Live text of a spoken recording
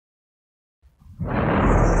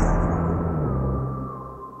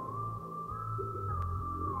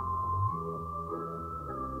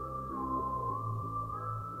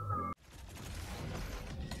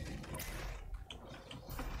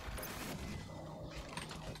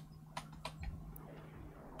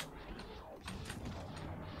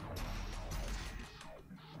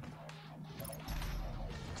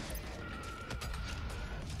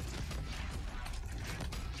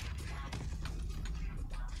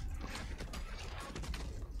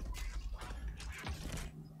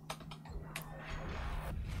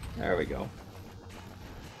There we go.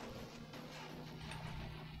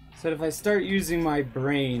 So if I start using my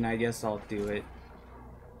brain, I guess I'll do it.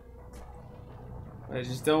 I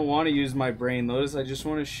just don't want to use my brain, Lotus. I just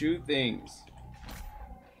want to shoot things.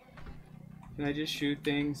 Can I just shoot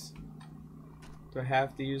things? Do I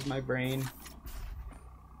have to use my brain?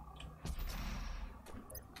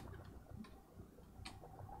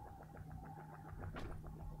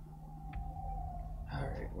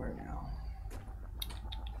 Alright, where now?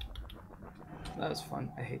 That was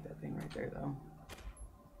fun. I hate that thing right there, though.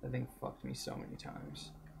 That thing fucked me so many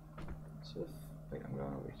times. So, wait, I'm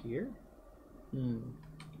going over here?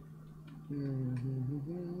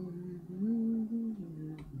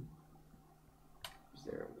 Is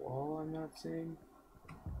there a wall I'm not seeing?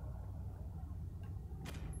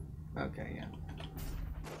 Okay, yeah.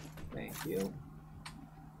 Thank you.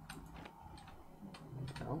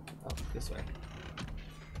 No? Oh, this way.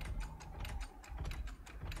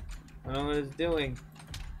 I don't know what it's doing.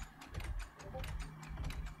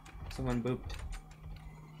 Someone booped.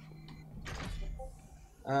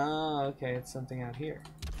 Oh, okay, it's something out here.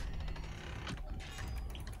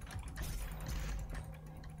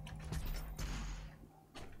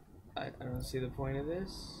 I don't see the point of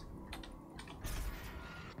this.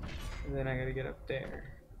 And then I gotta get up there.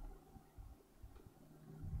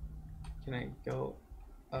 Can I go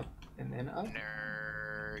up and then up?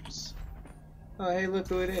 Nerds. Oh, hey, look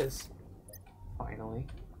who it is. Finally.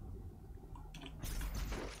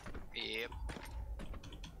 Yep.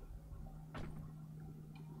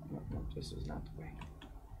 No, this is not the way.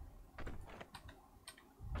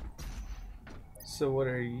 So what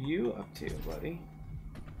are you up to, buddy?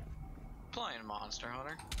 Playing Monster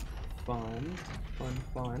Hunter. Fun, fun,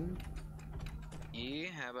 fun. Yeah,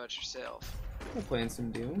 how about yourself? We're playing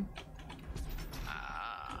some Doom.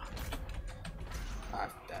 Ah. I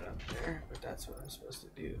put that up there, but that's what I'm supposed to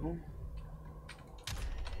do.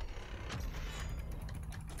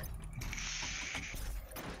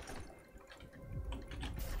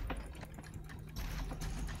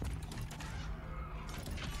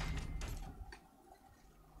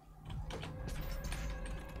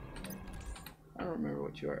 I don't remember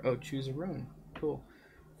what you are. Oh, choose a rune. Cool.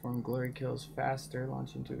 Perform glory kills faster.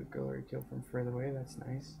 Launch into a glory kill from further away. That's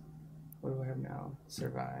nice. What do I have now?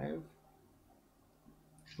 Survive.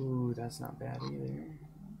 Ooh, that's not bad either.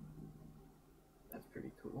 That's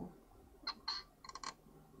pretty cool.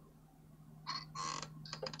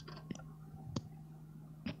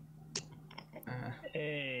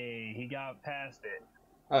 Hey, he got past it.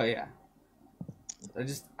 Oh yeah.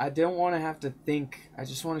 I don't want to have to think. I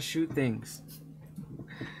just want to shoot things.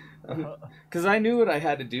 Because I knew what I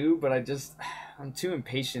had to do, but I'm too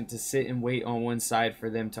impatient to sit and wait on one side for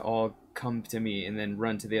them to all come to me and then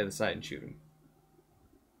run to the other side and shoot them.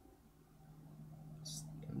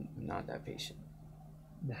 I'm not that patient.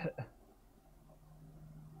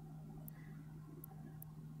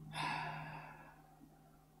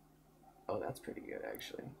 Oh, that's pretty good,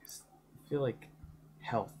 actually. I feel like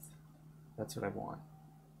health. That's what I want.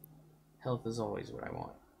 Health is always what I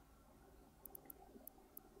want.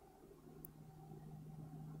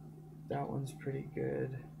 That one's pretty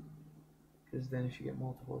good. Because then if you get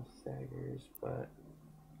multiple staggers, but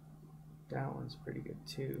that one's pretty good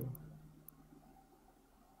too.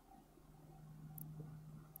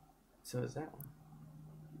 So is that one.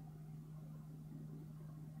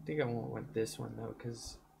 I think I won't want this one though,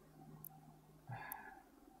 because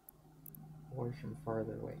or from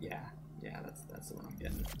farther away. Yeah, that's the one I'm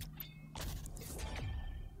getting.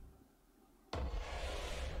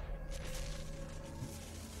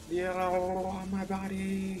 Yeah, my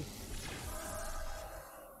body.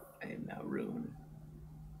 I am now ruined.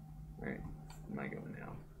 Alright, where am I going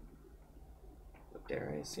now? Up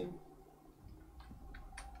there, I assume.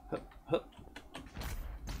 Hup, hup.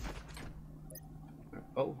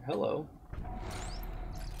 Oh, hello.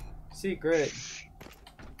 Secret.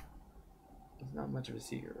 There's not much of a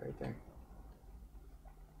secret right there.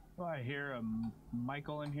 Oh, I hear a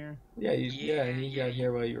Michael in here. Yeah, he got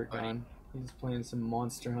here while you were gone. He's playing some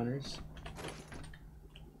Monster Hunters.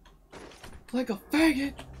 Like a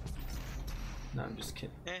faggot! No, I'm just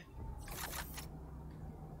kidding.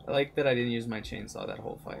 I like that I didn't use my chainsaw that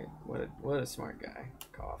whole fight. What a smart guy.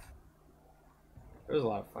 Cough. There was a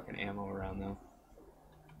lot of fucking ammo around though.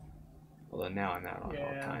 Although now I'm out on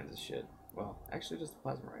all kinds of shit. Well, actually just a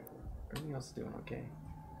plasma rifle. Everything else is doing okay.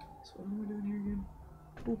 So what am I doing here again?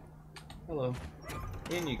 Ooh. Hello.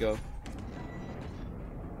 In you go.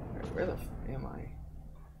 Where the f am I?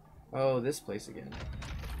 Oh, this place again.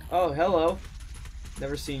 Oh, hello.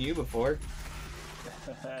 Never seen you before.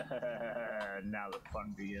 Now the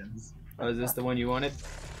fun begins. Oh, is this the one you wanted?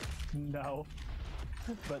 No.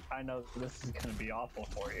 But I know this is gonna be awful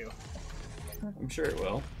for you. I'm sure it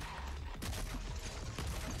will.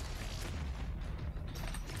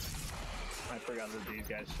 I forgot that these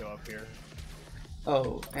guys show up here.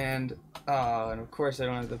 Oh, and of course I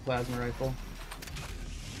don't have the plasma rifle.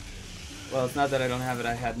 Well, it's not that I don't have it,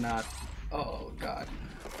 I had not. Oh, God.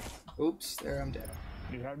 Oops, there, I'm dead.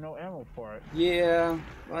 You have no ammo for it. Yeah,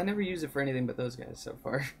 well, I never use it for anything but those guys so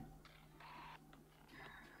far.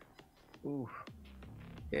 Ooh.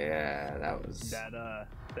 Yeah, that was...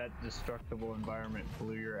 That destructible environment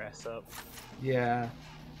blew your ass up. Yeah.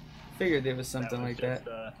 Figured there was something like that.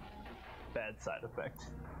 A bad side effect.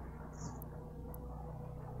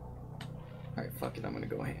 Alright, fuck it, I'm gonna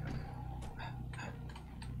go ham.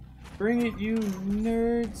 Bring it, you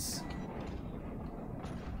nerds!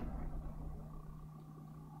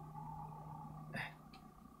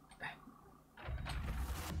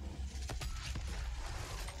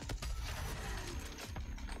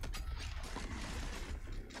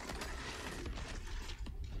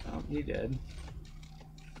 Oh, he did.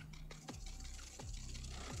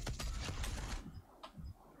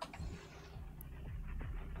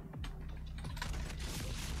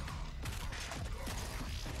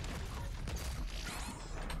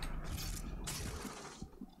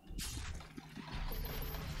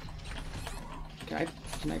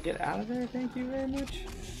 Can I get out of there? Thank you very much.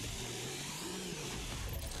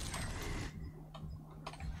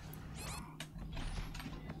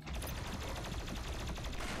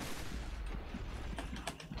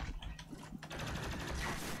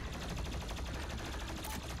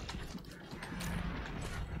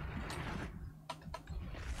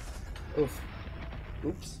 Oof.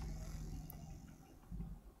 Oops.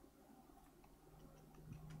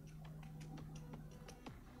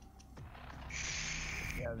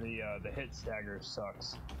 Yeah, the hit stagger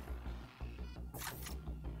sucks.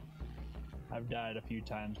 I've died a few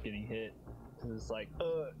times getting hit because it's like,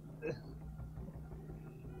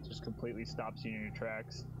 just completely stops you in your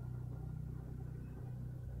tracks.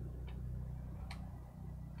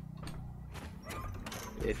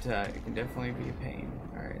 It can definitely be a pain.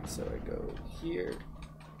 Alright, so I go here.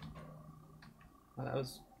 Oh, that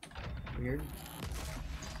was weird.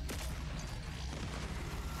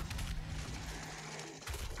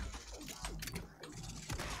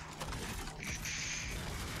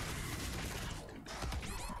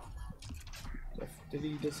 Did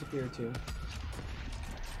he disappear too?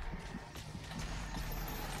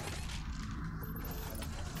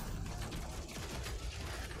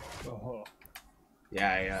 Oh.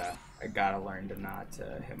 Yeah, I gotta learn to not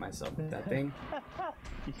hit myself with that thing.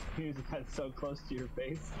 You got so close to your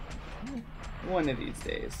face. One of these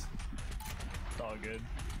days. It's all good.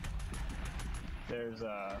 There's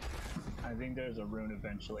I think there's a rune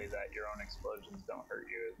eventually that your own explosions don't hurt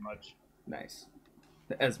you as much. Nice.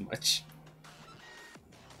 As much.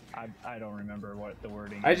 I don't remember what the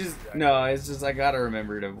wording I is just, exactly. no, it's just I gotta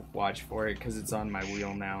remember to watch for it because it's on my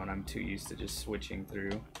wheel now and I'm too used to just switching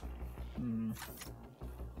through. Mm.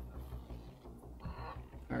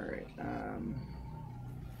 Alright,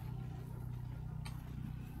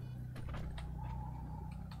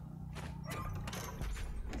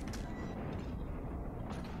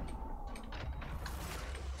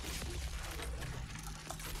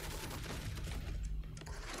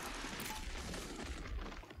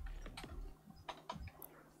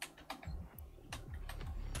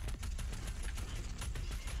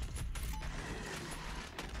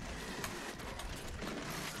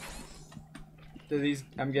 do these,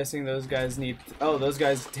 I'm guessing those guys need, oh, those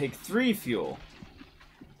guys take 3 fuel.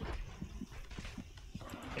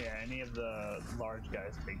 Yeah, any of the large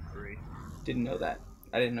guys take 3. Didn't know that.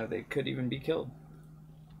 I didn't know they could even be killed.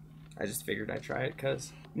 I just figured I'd try it,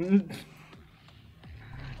 cuz. I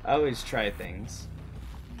always try things.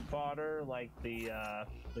 Fodder, like the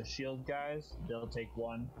shield guys, they'll take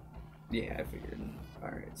 1. Yeah, I figured.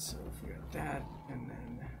 Alright, so if we got that, and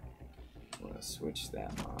then we'll switch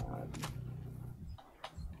that mod.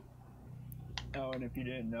 Oh, and if you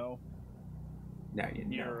didn't know, Now you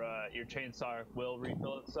know. your chainsaw will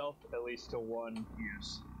refill itself at least to 1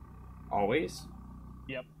 use. Always?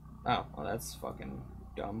 Yep. Oh, well that's fucking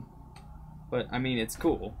dumb. But, I mean, it's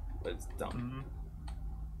cool, but it's dumb. Mm-hmm.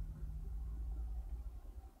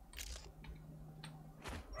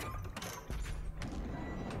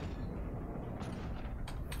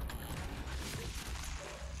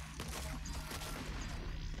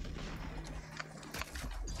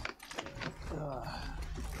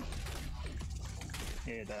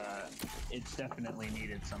 It's definitely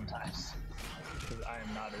needed sometimes, because I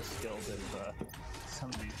am not as skilled as some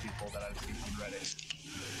of these people that I've seen on Reddit.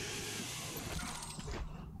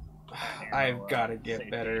 I've got to get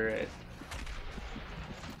safety. better at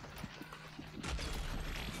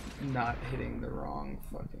not hitting the wrong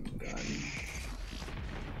fucking gun.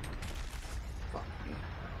 Fuck me.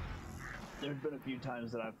 There's been a few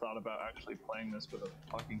times that I've thought about actually playing this with a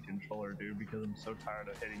fucking controller, dude, because I'm so tired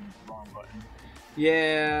of hitting the wrong button.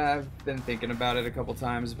 Yeah, I've been thinking about it a couple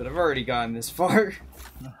times, but I've already gotten this far.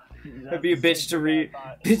 That'd be a bitch to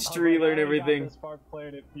relearn everything. This far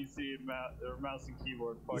playing it PC and mouse and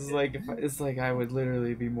keyboard. It's like I would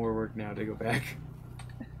literally be more work now to go back,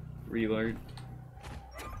 relearn.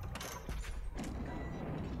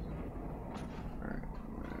 Alright.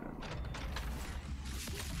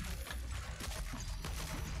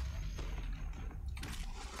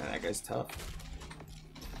 That guy's tough.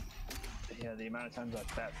 Yeah, the amount of times I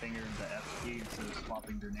fat fingered the F key instead of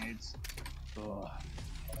swapping grenades. Ugh.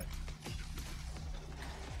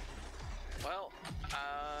 Well,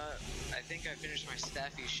 I think I finished my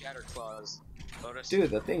Staffy Shatter Claws. Lotus. Dude,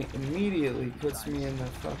 that thing immediately puts me in the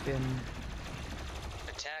fucking...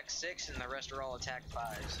 Attack 6 and the rest are all attack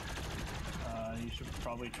 5s. You should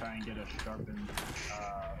probably try and get a sharpened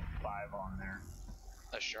 5 on there.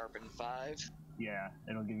 A sharpened 5? Yeah,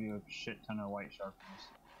 it'll give you a shit ton of white sharpness.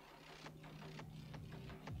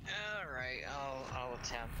 Alright, I'll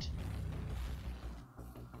attempt.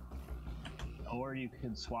 Or you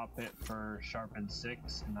could swap it for sharpened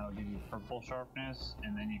 6 and that'll give you purple sharpness,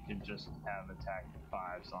 and then you could just have attack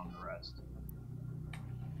 5s on the rest.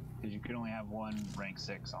 Because you can only have one rank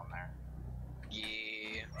 6 on there.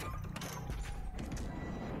 Yeah.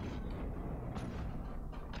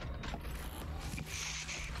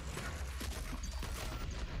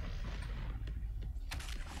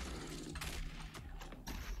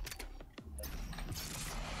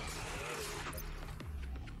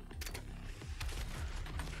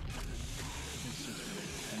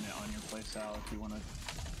 Sal, if you want to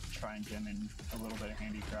try and gem in a little bit of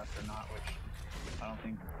handicraft or not, which I don't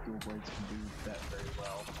think dual blades can do that very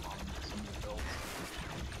well on some of the builds.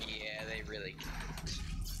 Yeah, they really can't.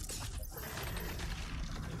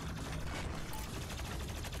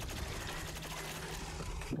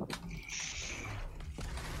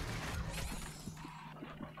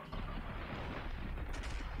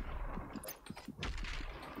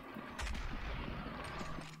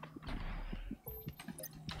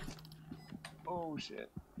 Oh shit.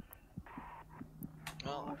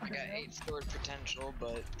 Well, I got 8 sword potential,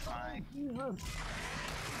 but fine. Jesus.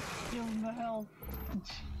 Give him the hell.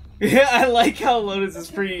 Yeah, I like how Lotus is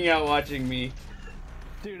freaking out watching me.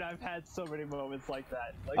 Dude, I've had so many moments like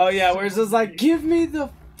that. Like, Oh yeah, so where it's just like, give me the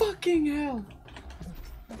fucking hell.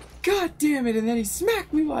 God damn it, and then he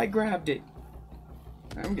smacked me while I grabbed it.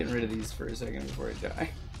 I'm getting rid of these for a second before I die.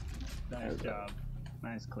 Nice job.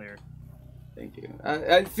 Nice clear. Thank you.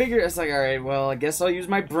 I figured, it's like, alright, well, I guess I'll use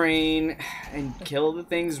my brain and kill the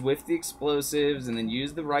things with the explosives and then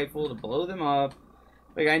use the rifle to blow them up.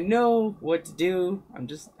 Like, I know what to do. I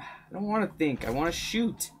don't want to think. I want to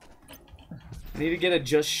shoot. I need to get a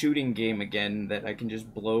just shooting game again that I can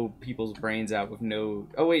just blow people's brains out with no...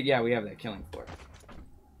 Oh, wait, yeah, we have that killing floor.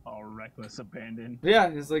 All reckless abandon. Yeah,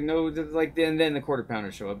 it's like, no, like, and then the quarter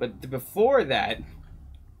pounders show up. But before that...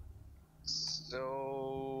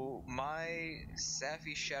 So, my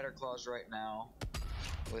Staffy Shatter Claws right now,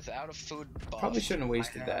 without a food buff... Probably shouldn't have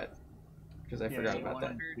wasted that. Because I forgot about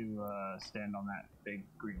that. To stand on that big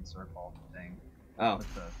green circle thing. Oh.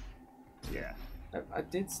 Yeah. I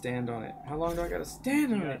did stand on it. How long do I gotta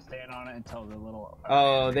stand on You it? gotta stand on it until the little...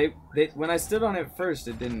 Oh, they when I stood on it first,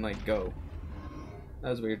 it didn't, like, go. That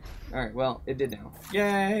was weird. Alright, well, it did now.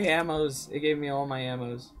 Yay, ammos. It gave me all my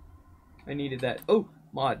ammos. I needed that. Oh,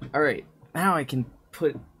 mod. Alright, now I can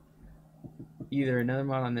put either another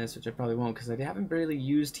mod on this, which I probably won't, because I haven't really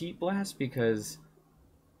used Heat Blast, because...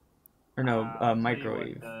 Or no,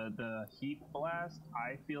 Microwave. The Heat Blast,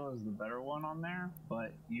 I feel, is the better one on there,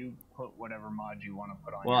 but you put whatever mod you want to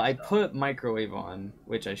put on. Well, I put Microwave on,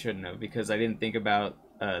 which I shouldn't have, because I didn't think about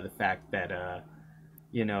the fact that,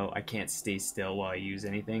 you know, I can't stay still while I use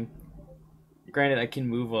anything. Granted, I can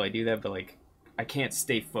move while I do that, but, like, I can't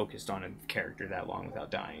stay focused on a character that long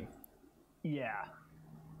without dying. Yeah.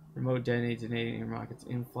 Remote detonating rockets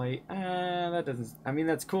in flight. That doesn't... I mean,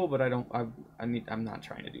 that's cool, but I don't... I'm not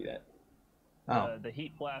trying to do that. Oh. The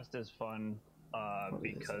Heat Blast is fun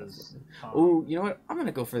because... Ooh, you know what? I'm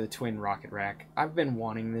gonna go for the twin rocket rack. I've been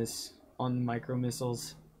wanting this on the micro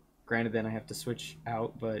missiles. Granted, then I have to switch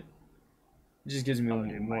out, but it just gives me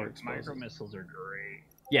more explosives. Micro missiles are great.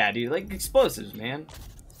 Yeah, dude, like explosives, man.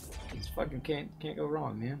 It's fucking can't go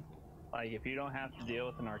wrong, man. Like, if you don't have to deal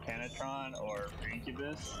with an Arcanatron or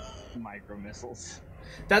Incubus, micro missiles.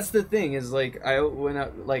 That's the thing, is like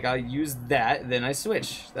I use that, then I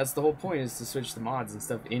switch. That's the whole point, is to switch the mods and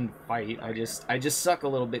stuff in fight. I just suck a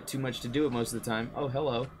little bit too much to do it most of the time. Oh,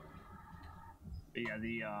 hello. But yeah,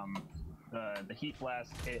 the Heat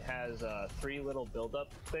Blast, it has 3 little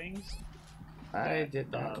build-up things. I did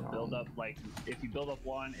that wrong. Build up, like, if you build up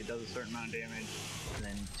 1, it does a certain amount of damage, and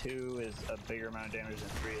then 2 is a bigger amount of damage,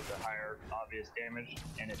 and 3 is a higher obvious damage,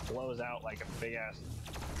 and it blows out like a big-ass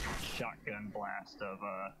shotgun blast of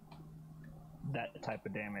that type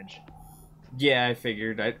of damage. Yeah, I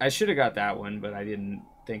figured. I should have got that one, but I didn't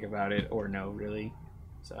think about it or know, really.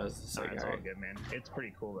 So I was just like, it's all all right. good, man. It's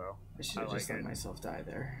pretty cool, though. I should have just let myself die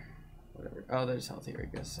there. Whatever. Oh, there's health here,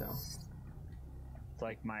 I guess so. It's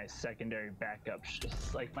like my secondary backup.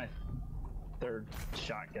 It's like my 3rd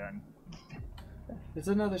shotgun. It's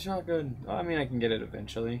another shotgun. Oh, I mean, I can get it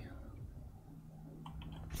eventually.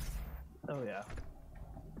 Oh, yeah.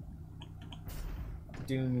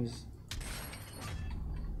 Doom is...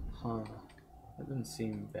 Huh. That doesn't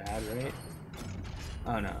seem bad, right?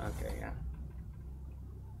 Oh, no. Okay, yeah.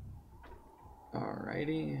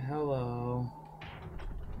 Alrighty. Hello.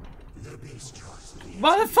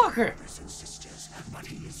 Motherfucker!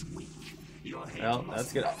 Well,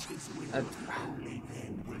 that's good. I'm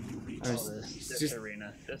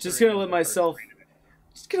just gonna let myself.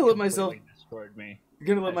 Just gonna let myself. Destroyed me.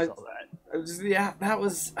 Gonna let my. Yeah, that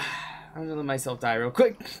was. I'm gonna let myself die real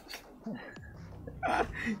quick.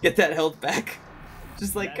 Get that health back.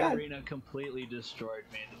 Just like that God. arena completely destroyed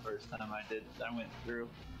me the first time I went through.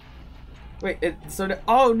 Wait, it sort of.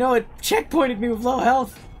 Oh no! It checkpointed me with low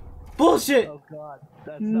health. Bullshit! Oh god,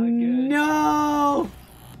 that's not good. No!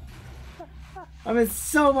 I'm in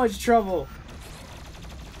so much trouble.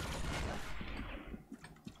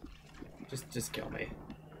 Just kill me.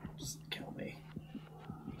 Just kill me.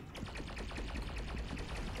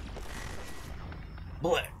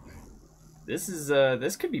 Bleh. This is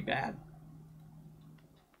this could be bad.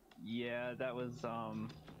 Yeah, that was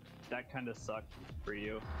that kind of sucked for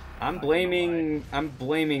you. I'm blaming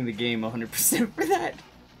the game 100% for that.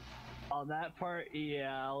 On that part,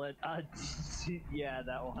 yeah, yeah,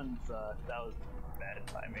 that was bad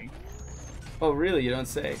timing. Oh really? You don't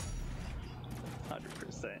say.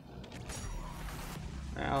 100%.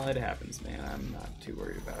 Well, it happens, man. I'm not too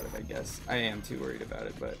worried about it, I guess. I am too worried about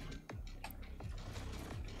it, but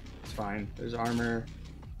it's fine. There's armor.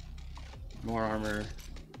 More armor.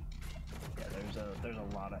 Yeah, there's a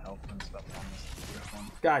lot of health and stuff on this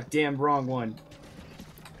one. God damn, wrong one.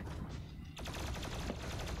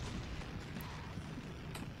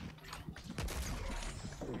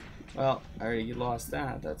 Well, I already lost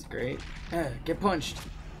that. That's great. Get punched.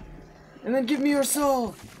 And then give me your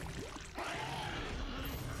soul.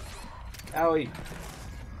 Owie.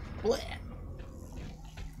 Blech.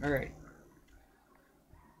 Alright.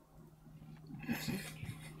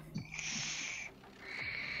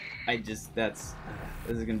 This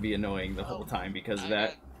is gonna be annoying the whole time because of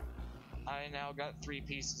that. I now got 3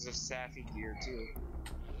 pieces of Safi gear too.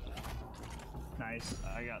 Nice.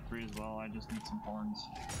 I got 3 as well. I just need some horns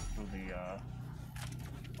for the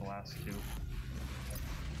last 2.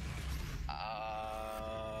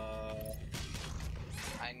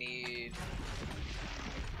 I need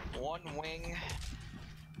 1 wing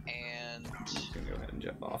and. I'm just gonna go ahead and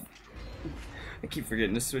jump off. I keep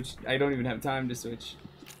forgetting to switch. I don't even have time to switch.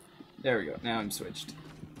 There we go. Now I'm switched.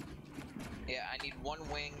 Yeah, I need 1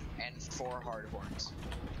 wing and 4 hard horns,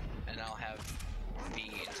 and I'll have the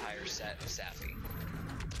entire set of Safi.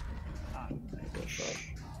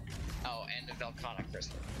 Oh, and a Velcana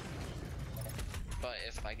crystal. But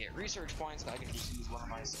if I get research points, I can just use one of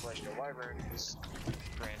my Celestial Wyverns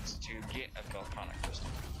grants to get a Velcana crystal.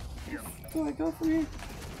 Do I go from here?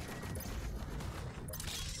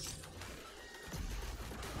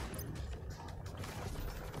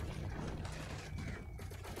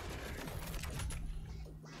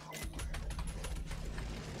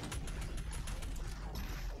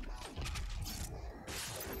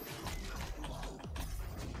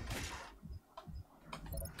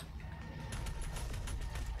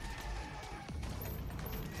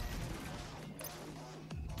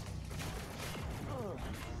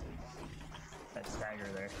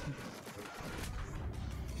 There.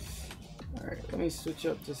 Alright, let me switch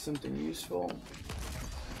up to something useful.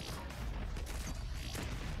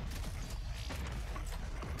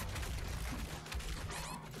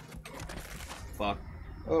 Fuck.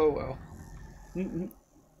 Oh well.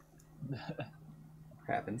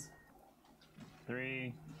 Happens.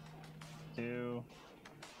 3, 2,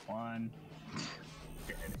 1.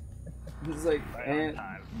 Dead. It's like Right and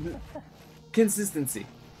on time. consistency,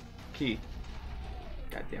 key.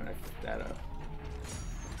 God damn it! I fucked that up.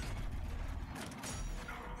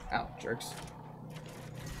 Ow, jerks!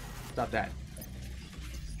 Stop that!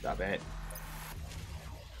 Stop it!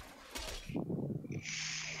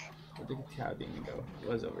 Where did the cow demon go? It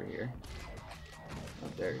was over here. Oh,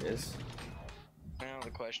 there it is. Now the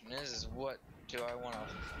question is what do I want to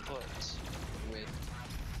put with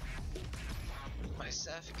my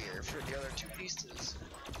sapphire for the other two pieces?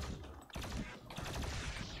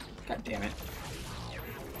 God damn it!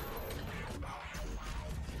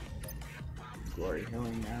 Glory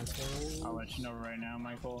healing asshole. I'll let you know right now,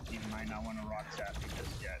 Michael, you might not want to rock Sappy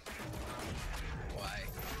just yet. Why?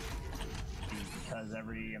 Because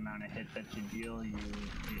every amount of hit that you deal, you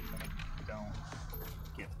don't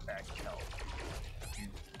get back health.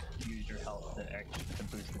 You use your health to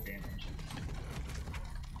boost the damage.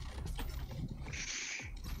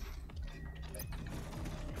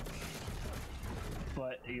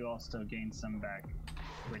 But you also gain some back,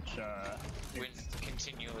 which When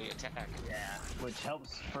continually attack. yeah, which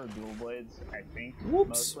helps for dual blades, I think, Whoops.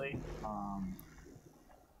 mostly.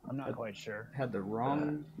 I'm not quite sure. Had the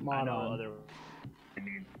wrong I mod know on. other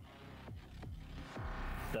need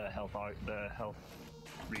the health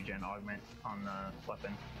regen augment on the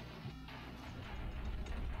weapon.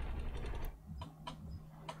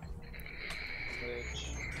 Which,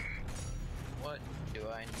 what do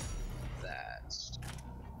I need that?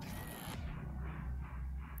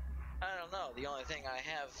 I don't know. The only thing I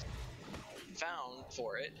have found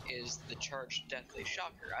for it is the charged deathly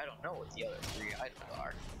shocker. I don't know what the other three items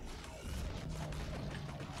are.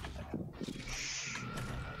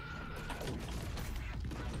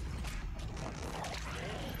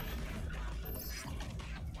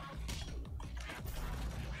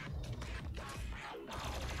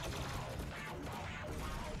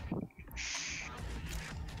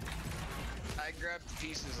 I grabbed the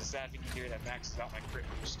pieces of Sappy gear that maxes out my crit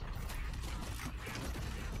boost.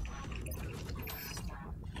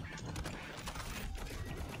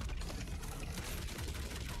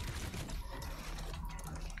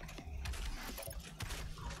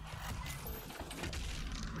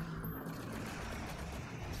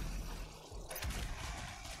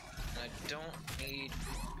 And I don't need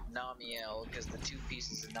Namiel because the two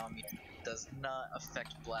pieces of Namiel does not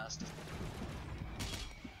affect blast.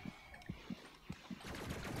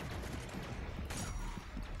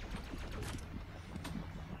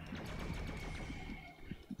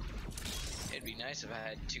 It'd be nice if I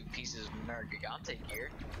had two pieces of Nargigante gear.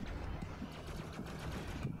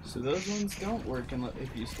 So those ones don't work unless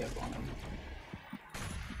if you step on them.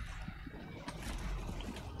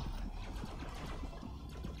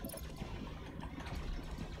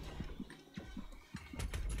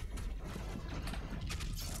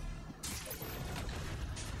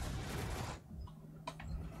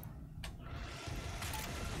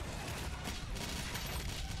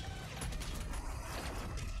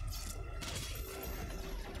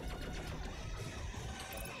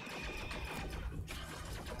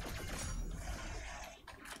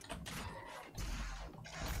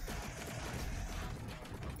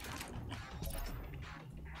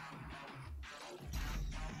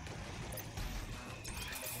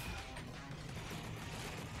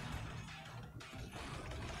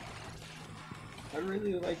 I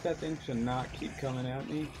really like that thing to not keep coming at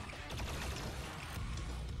me.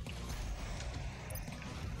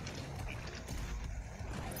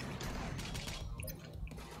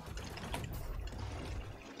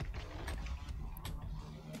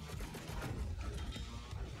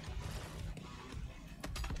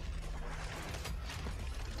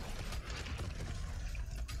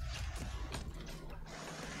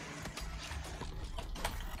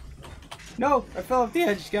 No! I fell off the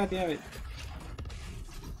edge, god damn it.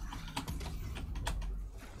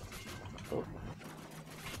 Oh.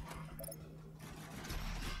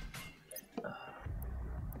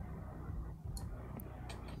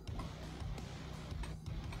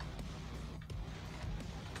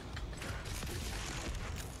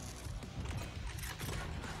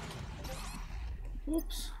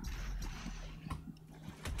 Whoops.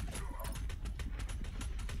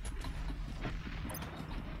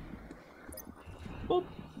 Boop.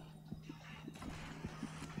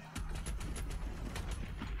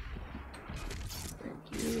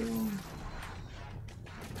 Thank you.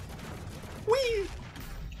 Whee!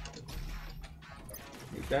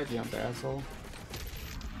 Make that jump, asshole.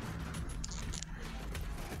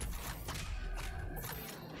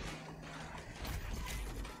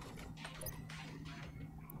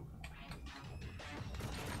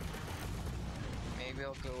 Maybe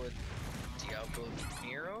I'll go with Diablo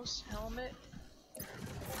Nero's helmet?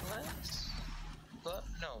 What?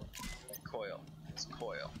 No. Coil. It's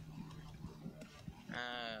Coil.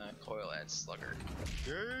 Coil adds Slugger.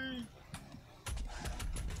 Yay!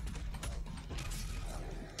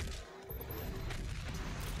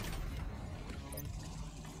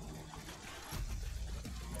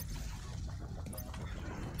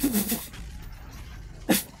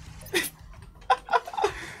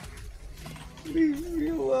 Leave me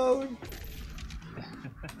alone.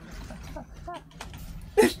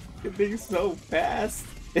 It thing's so fast.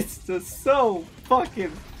 It's just so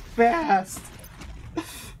fucking fast.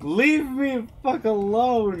 Leave me the fuck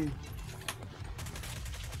alone.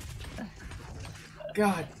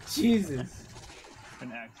 God, Jesus.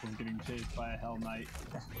 And Axel's getting chased by a Hell Knight.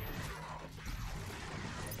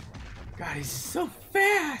 God, he's so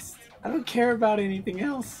fast. I don't care about anything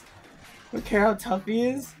else. I don't care how tough he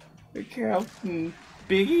is. I don't care how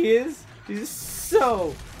big he is. He's just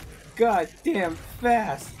so goddamn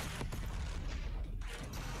fast.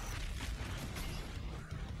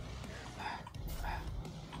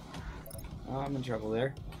 Oh, I'm in trouble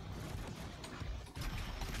there.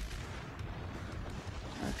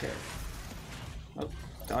 Okay. Oh,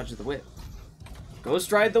 dodge the whip.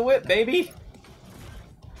 Ghost ride the whip, baby!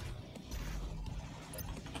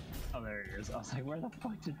 Oh, there he is. I was like, where the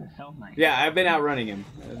fuck did the Hell Knight? Yeah, I've been outrunning him.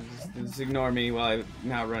 Just ignore me while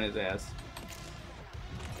I outrun his ass.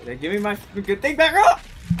 Give me my good thing back! Oh!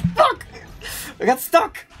 Fuck! I got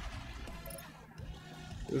stuck!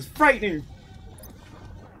 It was frightening.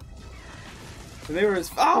 And they were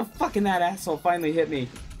as— oh, fucking that asshole finally hit me.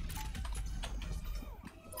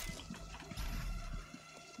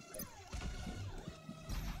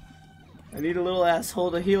 I need a little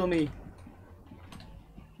asshole to heal me.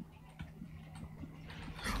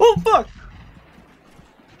 Oh, fuck!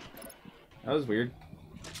 That was weird.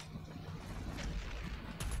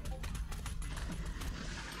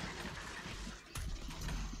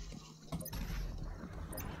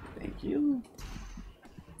 Thank you.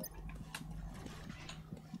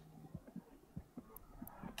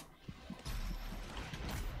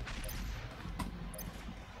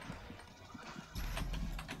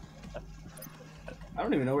 I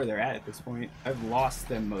don't even know where they're at this point. I've lost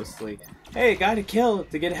them mostly. Hey, guy to kill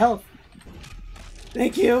to get health.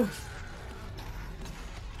 Thank you.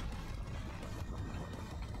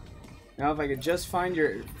 Now if I could just find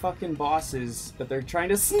your fucking bosses, but they're trying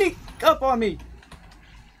to sneak up on me.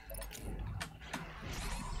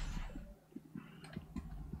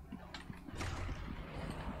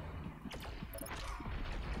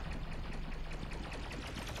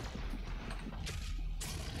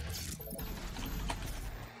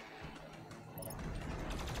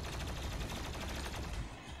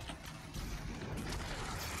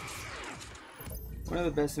 One of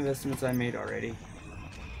the best investments I made already.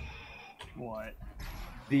 What?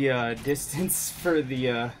 The distance for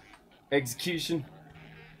the execution.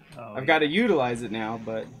 Oh, I've got to utilize it now,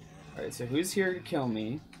 but... Alright, so who's here to kill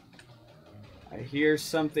me? I hear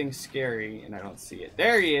something scary, and I don't see it.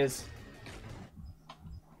 There he is!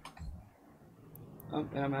 Oh,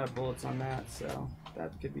 and I'm out of bullets on that, so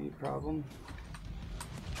that could be a problem.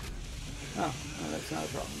 Oh, no, that's not a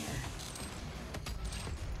problem there.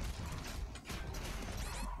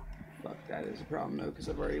 Fuck, that is a problem though, because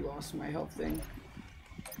I've already lost my health thing.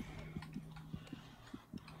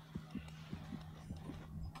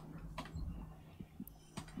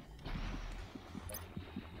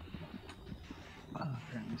 Oh,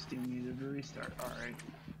 apparently Steam needed to restart. Alright.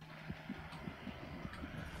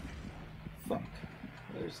 Fuck.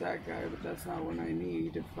 There's that guy, but that's not one I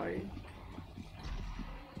need to fight.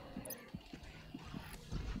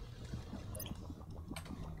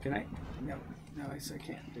 Can I? No. No, I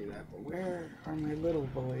can't do that. But where are my little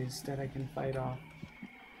boys that I can fight off?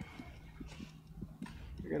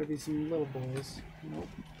 There gotta be some little boys. Nope.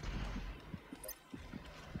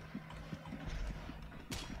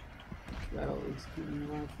 That'll at least keep me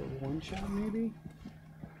alive for one shot, maybe?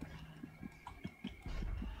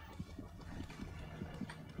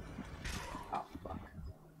 Oh, fuck.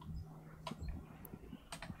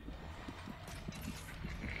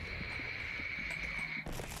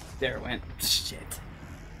 There it went. Shit.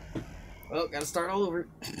 Well, gotta start all over.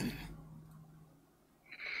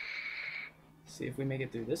 See if we make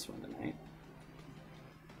it through this one tonight.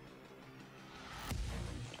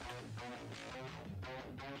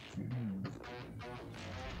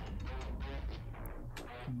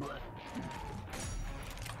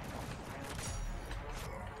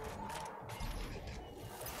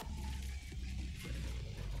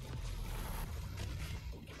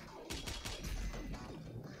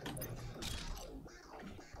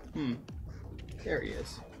 There he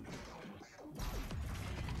is.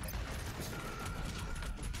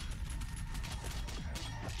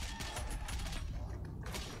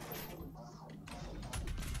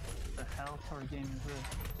 The hell sort of game is this?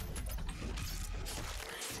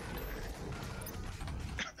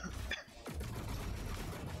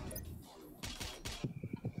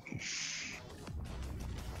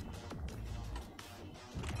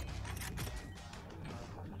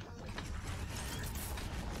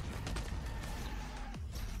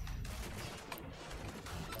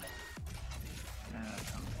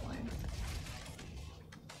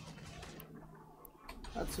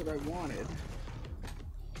 That's what I wanted.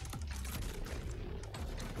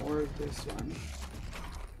 More of this one.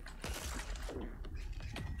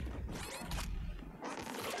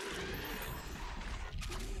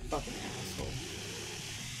 Fucking asshole.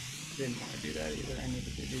 Didn't want to do that either. I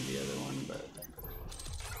needed to do the other one, but...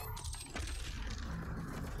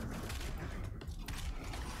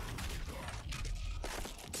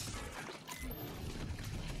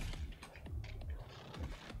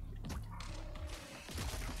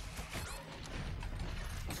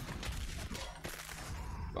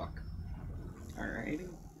 Fuck. Alrighty.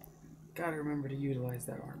 Gotta remember to utilize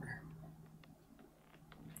that armor.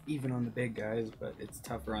 Even on the big guys, but it's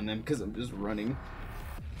tougher on them because I'm just running.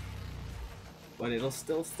 But it'll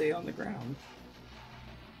still stay on the ground.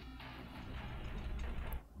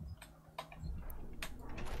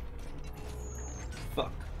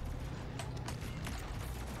 Fuck.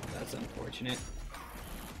 That's unfortunate.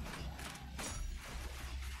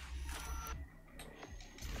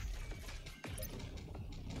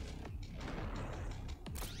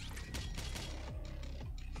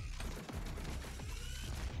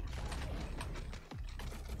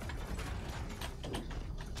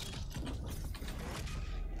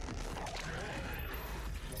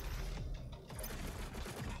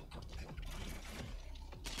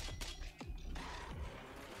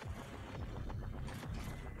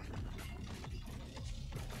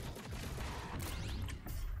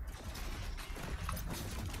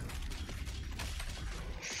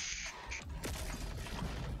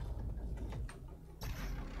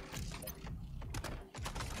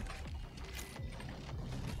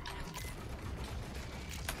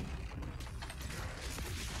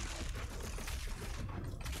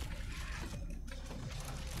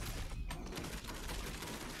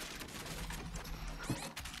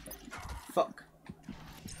 Fuck.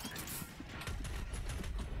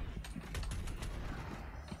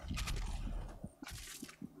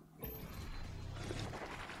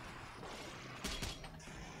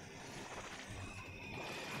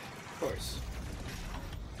 Of course.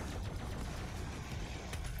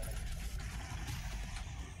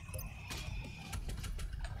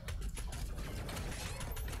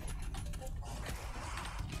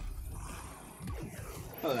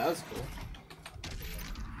 Oh, that was cool.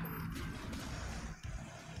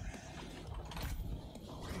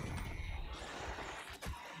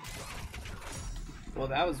 Well,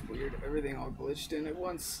 that was weird. Everything all glitched in at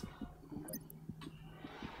once.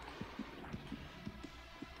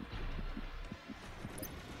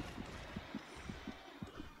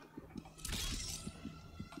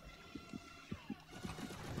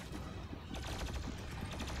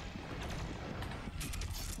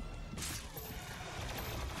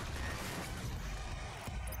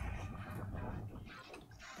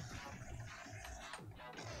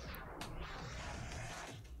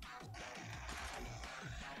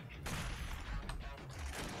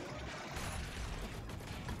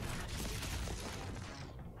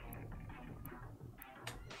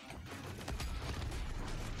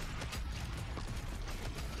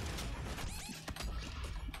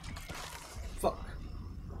 Fuck.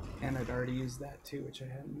 And I'd already used that too, which I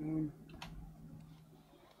hadn't known.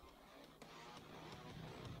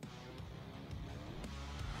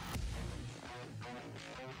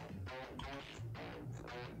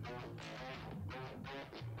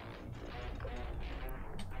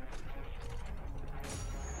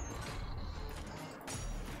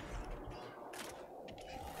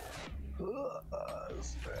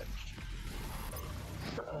 Stretch.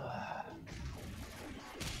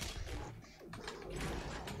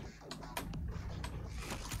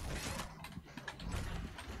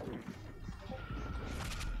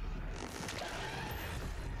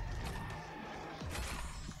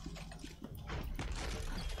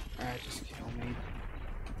 Alright, just kill me.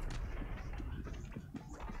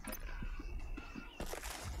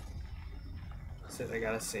 Said I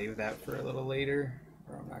gotta save that for a little later,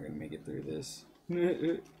 or I'm not gonna make it through this.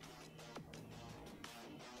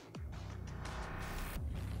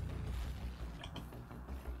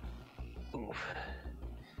 Oof.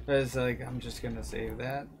 It's like, I'm just gonna save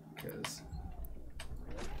that, because...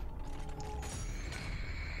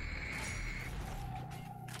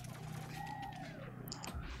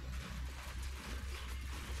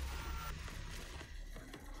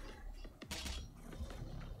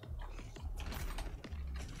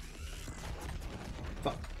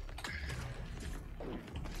 Fuck.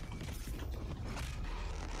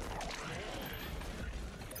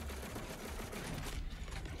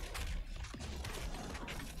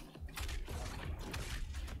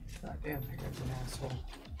 God damn, that guy's an asshole.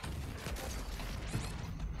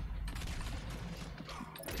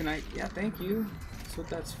 Can I? Yeah, thank you. That's what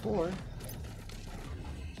that's for.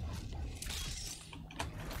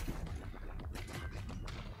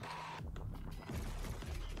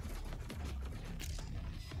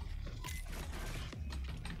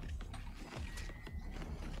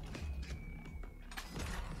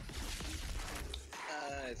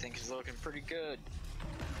 I think he's looking pretty good.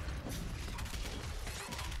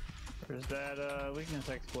 Where's that weakness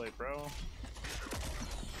exploit, bro?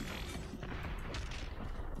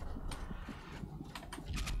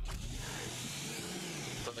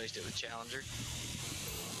 Placed it with Challenger.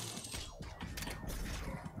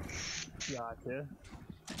 Gotcha.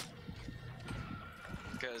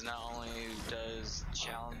 Because not only does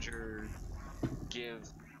Challenger give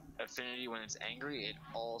affinity when it's angry, it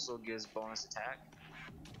also gives bonus attack.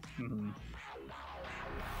 Mm-hmm.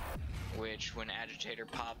 Which, when Agitator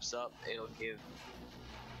pops up, it'll give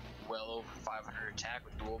well over 500 attack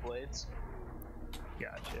with dual blades.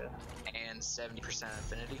 Gotcha. And 70%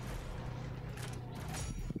 affinity.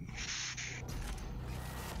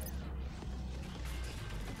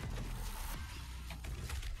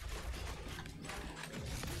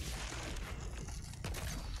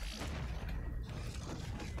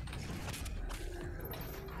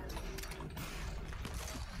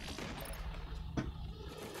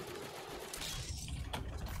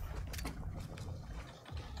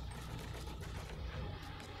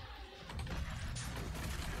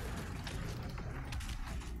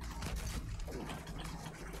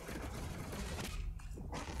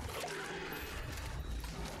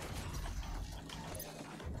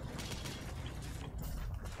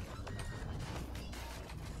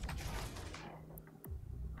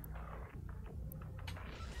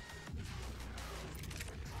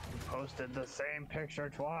 Posted the same picture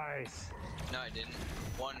twice. No, I didn't.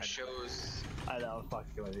 One shows... I know, I'm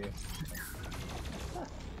fucking with you.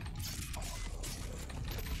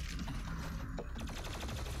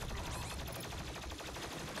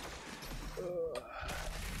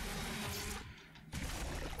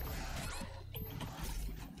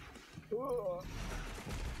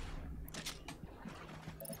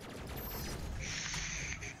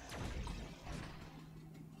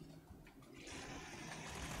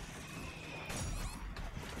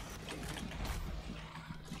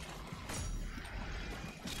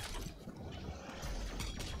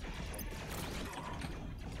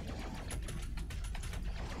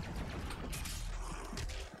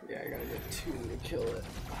 Yeah, I gotta get 2 to kill it.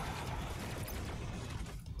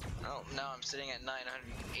 Oh, now I'm sitting at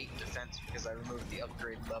 908 defense because I removed the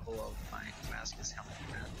upgrade level of my Damascus helmet.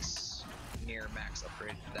 That's near max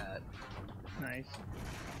upgrade to that. Nice.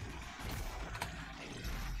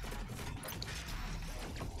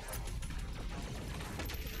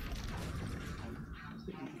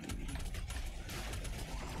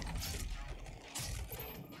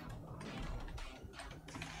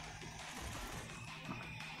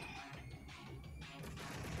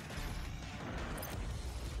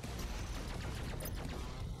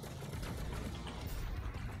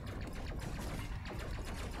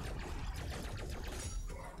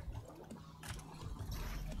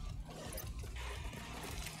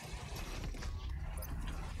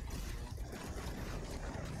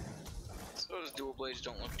 Those dual blades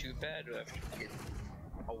don't look too bad after you get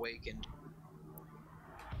awakened.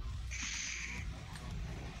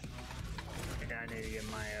 Yeah, I need to get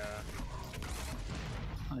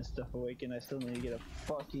my stuff awakened. I still need to get a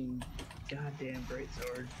fucking goddamn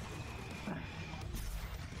greatsword.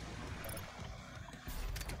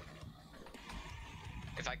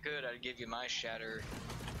 If I could, I'd give you my shatter.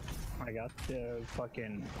 I got the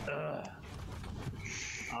fucking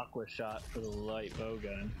aqua shot for the light bow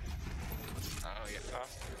gun. Oh yeah.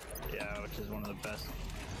 Yeah, which is one of the best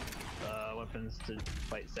weapons to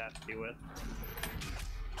fight Sappy with.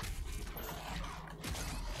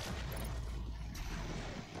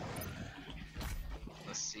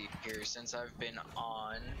 Let's see here. Since I've been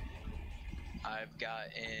on, I've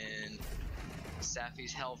gotten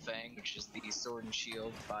Sappy's Hellfang, which is the sword and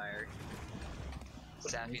shield fire.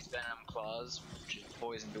 Sappy's Venom Claws, which is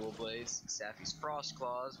poison dual blades. Sappy's Frost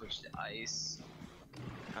Claws, which is ice.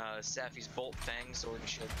 Sappy's Bolt Fang, Sword and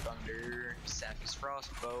Shield Thunder. Sappy's Frost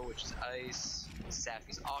Bow, which is ice.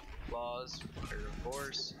 Sappy's Aqua Claws, Water of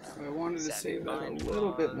course. I wanted to save that a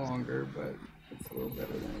little bit longer, but it's a little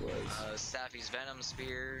better than it was. Sappy's Venom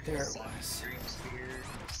Spear. There it Sappy's was. Dream Spear.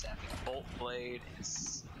 Sappy's Bolt Blade.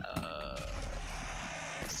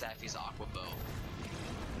 Sappy's Aqua Bow.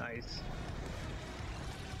 Nice.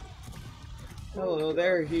 Hello,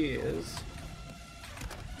 there he is.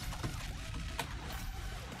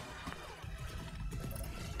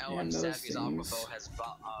 Oh, and Sappy's Aqua Bow has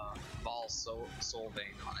Ball Soul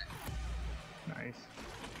Vein on it. Nice.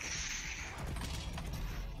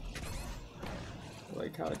 I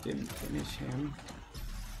like how it didn't finish him.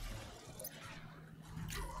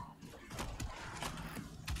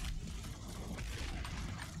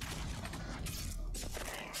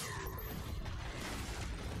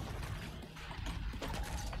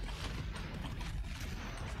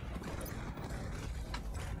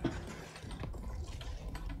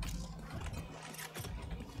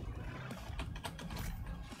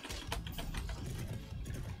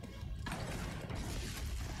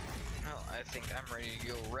 I think I'm ready to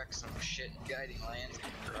go wreck some shit in Guiding Lands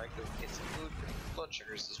after I go get some food. Blood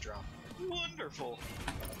sugars is dropped. Wonderful!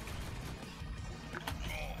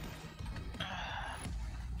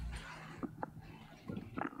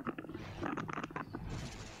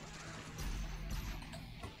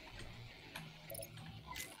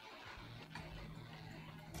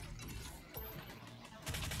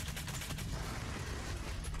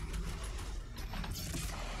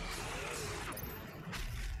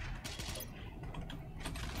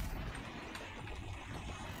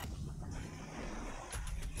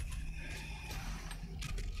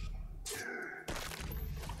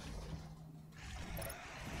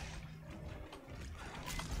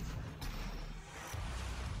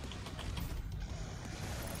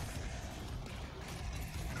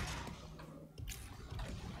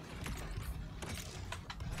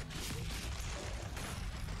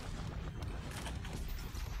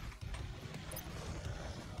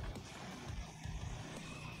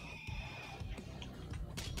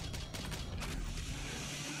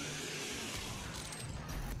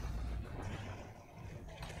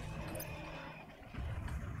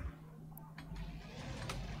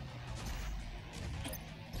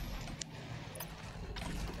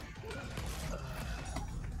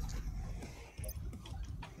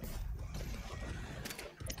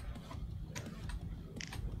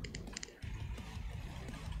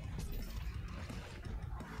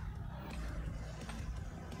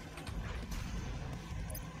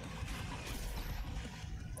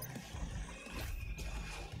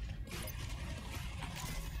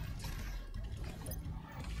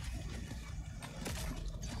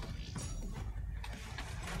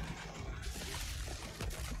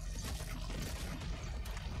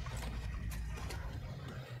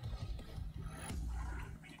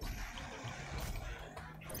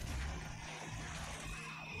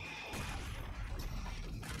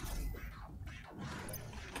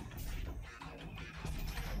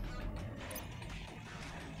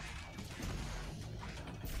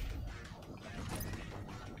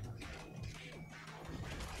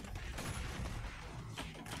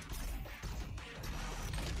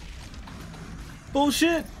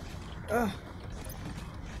 Bullshit! Ugh.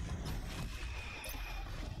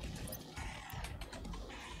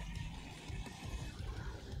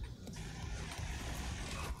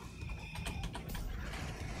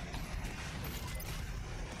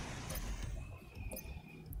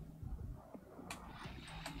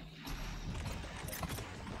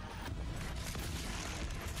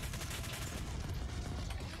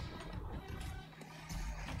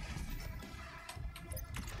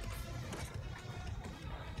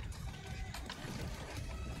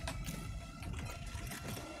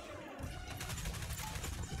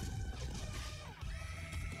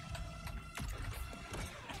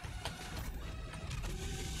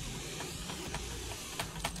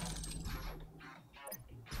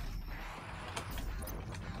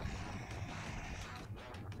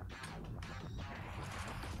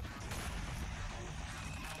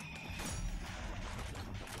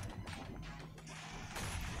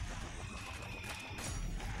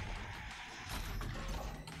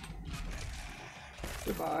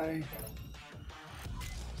 Goodbye.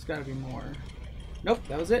 There's gotta be more. Nope,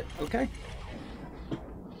 that was it. Okay.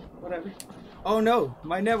 Whatever. Oh no,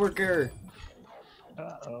 my network error.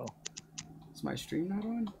 Uh-oh. Is my stream not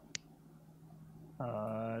on?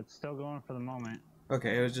 It's still going for the moment.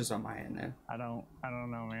 Okay, it was just on my end then. I don't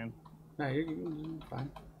know, man. No, you're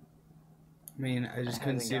fine. I mean, I just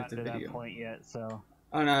couldn't see it the to video. that point yet, so.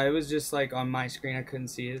 Oh no, it was just like on my screen. I couldn't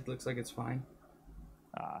see it. It looks like it's fine.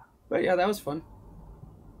 Ah. But yeah, that was fun.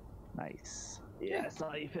 Nice. Yeah, I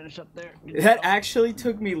saw you finish up there. That actually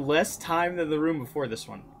took me less time than the room before this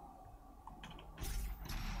one.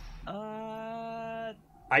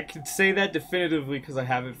 I can say that definitively because I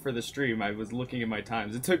have it for the stream. I was looking at my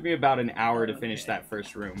times. It took me about an hour to finish that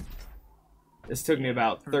first room. This took me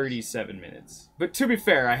about 37 minutes. But to be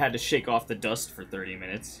fair, I had to shake off the dust for 30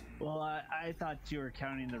 minutes. Well, I thought you were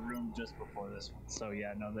counting the room just before this one. So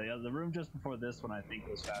yeah, no, the room just before this one I think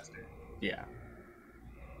was faster. Yeah.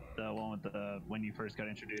 The one with when you first got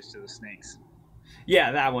introduced to the snakes.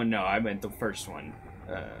 Yeah, that one, no. I meant the first one,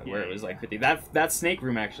 where it was like 50. That snake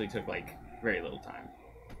room actually took like very little time.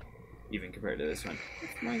 Even compared to this one.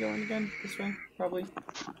 Am I going again? This way? Probably.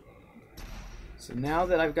 So now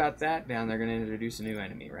that I've got that down, they're going to introduce a new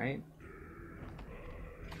enemy, right?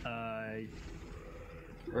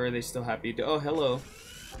 Or are they still happy to... Oh, hello.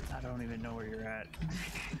 I don't even know where you're at.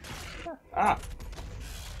 Ah!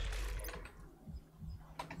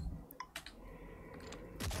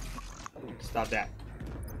 Stop that.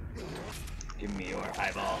 Give me your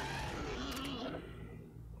eyeball.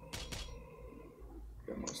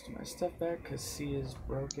 Got most of my stuff back because C is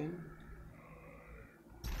broken.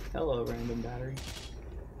 Hello, random battery.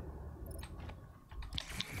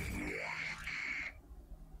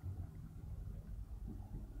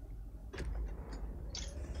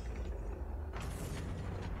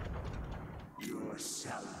 Your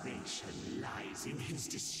salvation lies in his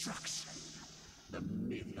destruction. The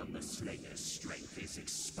myth of the Slayer's strength is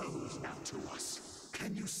exposed now to us.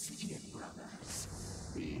 Can you see it, brothers?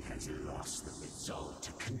 He has lost the resolve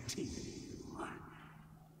to continue.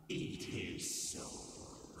 Eat his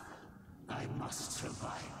soul. I must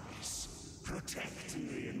survive this. Protect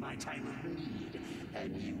me in my time of need,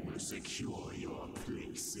 and you will secure your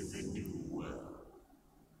place in the new world.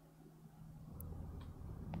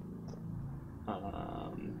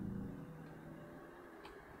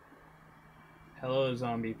 Hello,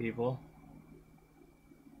 zombie people.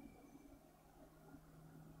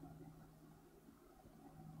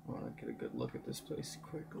 I want to get a good look at this place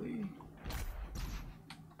quickly.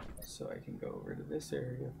 So I can go over to this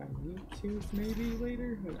area if I need to, maybe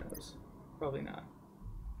later? Who knows? Probably not.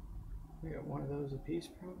 I got one of those apiece,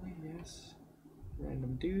 probably, yes.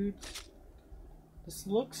 Random dudes. This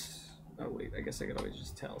looks... Oh wait, I guess I could always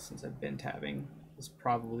just tell since I've been tabbing. This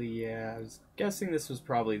probably, yeah, I was guessing this was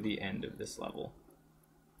probably the end of this level.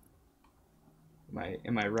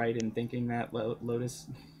 Am I right in thinking that, Lotus?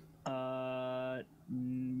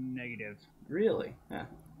 Negative. Really? Yeah.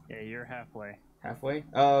 Yeah, you're halfway. Halfway?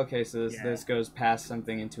 Oh, okay. So this goes past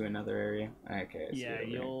something into another area. Okay. I see Yeah,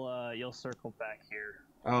 it over you'll circle back here.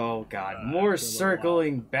 Oh God, more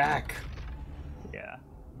circling back. Yeah.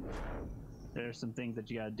 There's some things that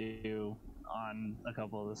you gotta do on a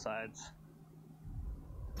couple of the sides.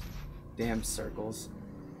 Damn circles.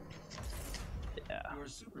 Yeah. Your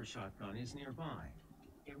super shotgun is nearby,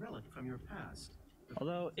 a relic from your past.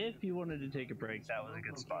 Although, if you wanted to take a break, that was a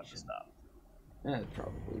good spot to stop. Yeah, it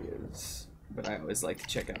probably is. But I always like to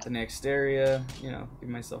check out the next area, you know, give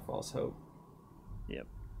myself false hope. Yep.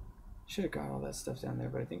 Should have got all that stuff down there,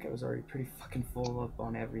 but I think I was already pretty fucking full up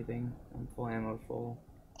on everything. I'm full ammo, full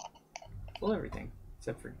everything,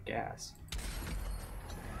 except for gas.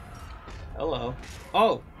 Hello.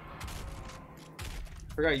 Oh!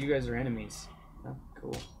 Forgot you guys are enemies. Oh,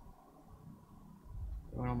 cool.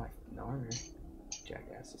 Going on my armor.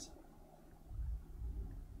 Jackasses.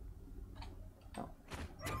 Oh.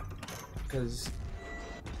 Because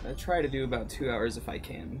I try to do about 2 hours if I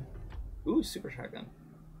can. Ooh, super shotgun.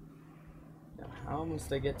 Now, how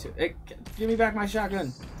must I get to... Hey, give me back my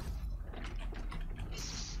shotgun!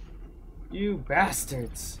 You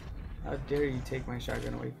bastards! How dare you take my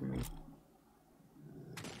shotgun away from me?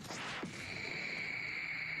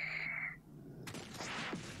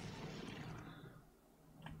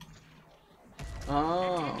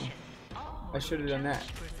 Oh, I should have done that.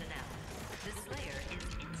 The Slayer is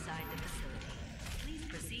inside the facility. Please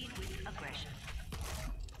proceed with aggression.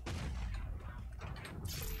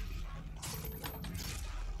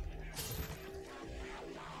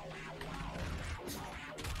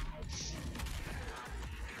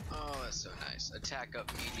 Oh, that's so nice. Attack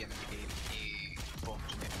up medium gave me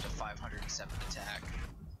bumped me up to 507 attack.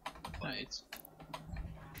 But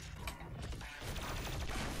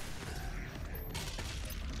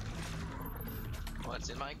what's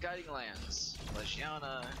in my guiding lands?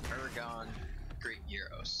 Legiana, Aragon, Great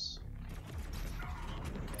Gyros.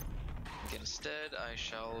 Instead, I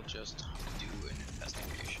shall just do an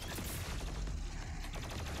investigation.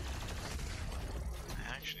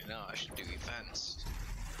 Actually, no, I should do events.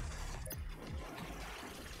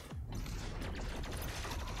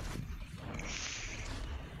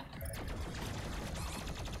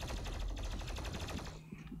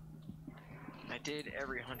 I did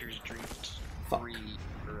every Hunter's Dream 3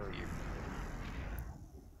 earlier.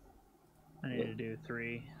 I need to do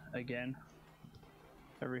 3 again.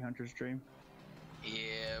 Every Hunter's Dream.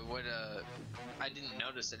 Yeah, what I didn't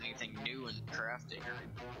notice anything new in crafting.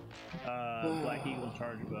 Black Eagle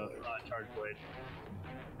charge blade.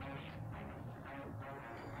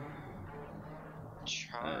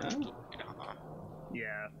 Charge.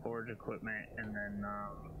 Yeah, forge equipment, and then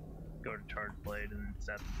go to charge blade, and it's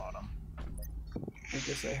at the bottom. I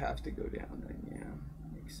guess I have to go down then, yeah.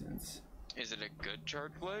 Makes sense. Is it a good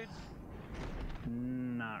charge blade?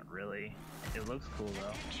 Not really. It looks cool though.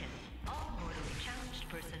 Attention, all mortally challenged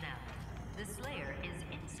personnel. The Slayer is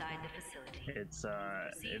inside the facility. It's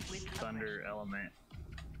thunder element.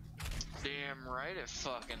 Damn right it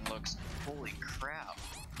fucking looks. Holy crap.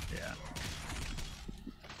 Yeah.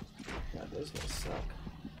 God, those guys suck.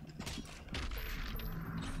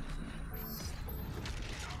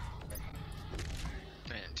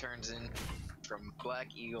 And it turns in from Black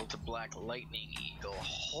Eagle to Black Lightning Eagle.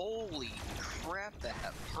 Holy crap, that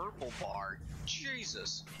purple bar.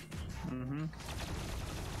 Jesus. Mm-hmm.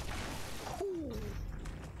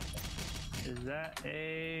 Is that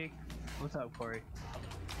a... What's up, Corey?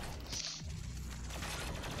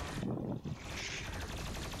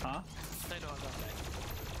 Huh? I know I'm not that.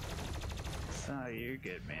 Oh, you're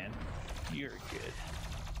good, man. You're good.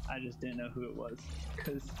 I just didn't know who it was,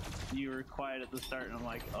 because you were quiet at the start, and I'm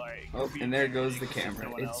like, alright. Oh, and there goes the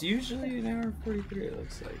camera. It's usually an hour 43, it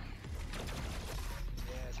looks like.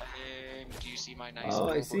 Do you see my nice Oh,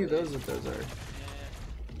 I see those what those are.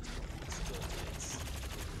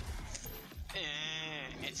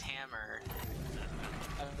 It's hammer.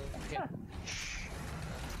 Okay.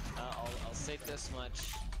 I'll say this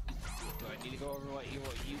much. Do I need to go over what you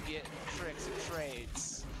get? Tricks and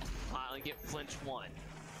trades. I only get flinch 1.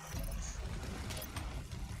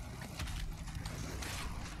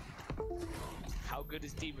 How good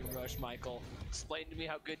is Demon Rush, Michael? Explain to me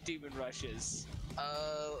how good Demon Rush is.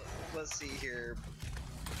 Let's see here.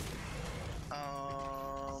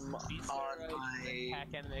 On Speed steroid, my hack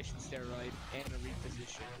animation steroid, and a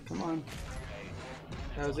reposition. Come on.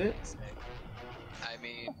 That was it? I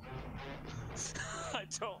mean, I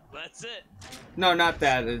don't. That's it. No, not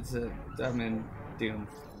that. It's I'm in Doom.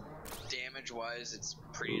 damage-wise, it's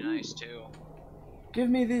pretty nice too. Give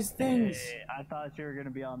me these things. Hey, I thought you were gonna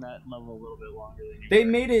be on that level a little bit longer than you They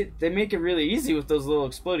were. make it really easy with those little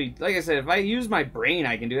exploding. Like I said, if I use my brain,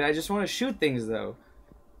 I can do it. I just want to shoot things though.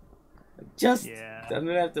 Yeah. I'm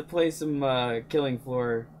gonna have to play some Killing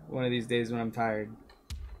Floor one of these days when I'm tired.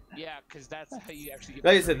 Yeah, because that's how you actually get.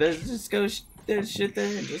 Like I said, there's just go there's shit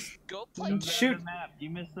there and just go play. You missed shoot. the map. You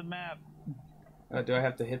missed the map. Do I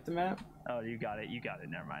have to hit the map? Oh, you got it. You got it.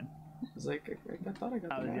 Never mind. I was like, I thought I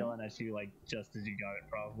got I the was map. yelling at you like just as you got it,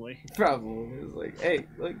 probably. Probably. It was like, hey,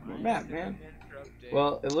 look, map, man.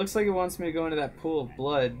 Well, it looks like it wants me to go into that pool of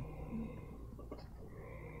blood.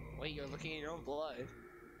 Wait, you're looking at your own blood.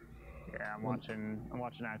 Yeah, I'm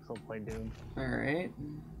watching Axel play Doom. All right.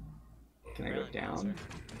 Can I go Really, down? Monster?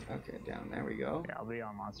 Okay, down. There we go. Yeah, I'll be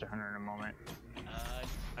on Monster Hunter in a moment.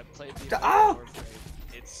 I played the Ah!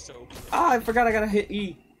 Warframe. It's so good. Ah, I forgot I gotta hit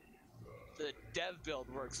E. The dev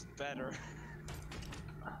build works better.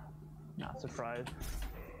 Not surprised.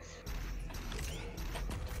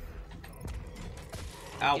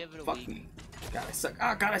 Ow, Give it a fuck week. me. God, I suck.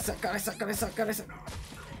 Ah, God, I suck. God, I suck. God, I suck. God, I suck.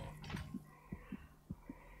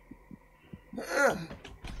 Ugh.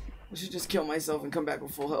 I should just kill myself and come back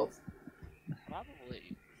with full health.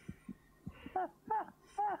 Probably.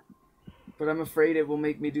 But I'm afraid it will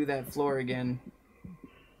make me do that floor again.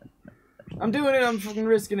 I'm doing it. I'm fucking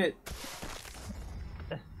risking it.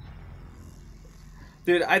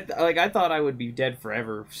 Dude, I thought I would be dead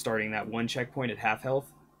forever starting that one checkpoint at half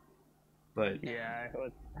health. But Yeah,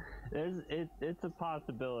 it's a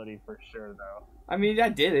possibility for sure though. I mean, I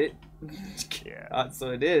did it. Yeah. So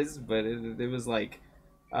it is, but it was like,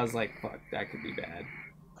 I was like, fuck, that could be bad.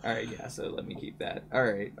 Alright, yeah, so let me keep that.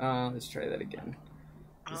 Alright, let's try that again.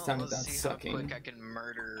 This time without see sucking. how quick I can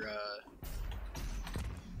murder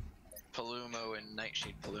Palumo and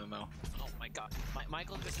Nightshade Palumo. Oh my god.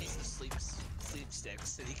 Michael just needs to sleep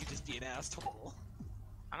sticks and he could just be an asshole.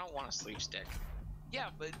 I don't want a sleep stick. Yeah,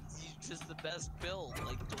 but it's just the best build.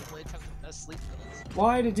 Like, don't play the best sleep builds.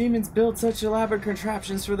 Why do demons build such elaborate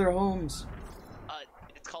contraptions for their homes?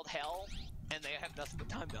 It's called Hell, and they have nothing but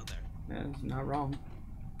time down there. Yeah, not wrong.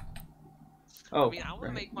 Oh, I mean, I want to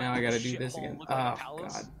right. make my Now I own gotta do shithole this again. look Oh, like a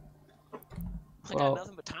palace. God. I Well, got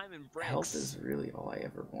nothing but time and bricks. Health is really all I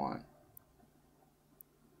ever want.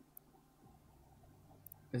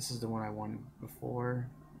 This is the one I wanted before.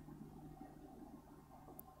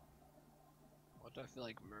 What do I feel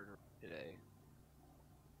like murder today?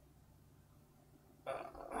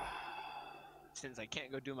 Since I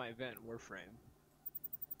can't go do my event, Warframe.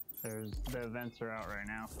 The events are out right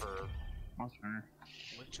now for Monster Hunter.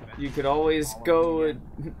 Which event? You could always All of go them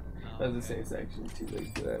and... I was gonna say it's actually too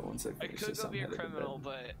late for that once I I finish could this. go I'm be a headed to criminal,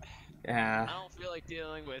 bed. but Yeah. I don't feel like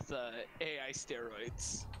dealing with AI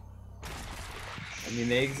steroids. I mean,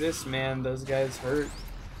 they exist, man. Those guys hurt.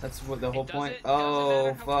 That's what the whole point. Doesn't Oh,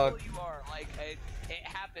 matter how fuck. cool you are. Like, it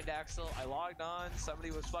happened, Axel. I logged on,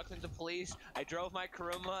 somebody was fucking the police, I drove my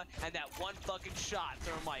Kuruma, and that one fucking shot.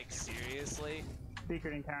 So I'm like, seriously?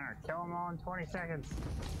 Secret encounter. Kill them all in 20 seconds.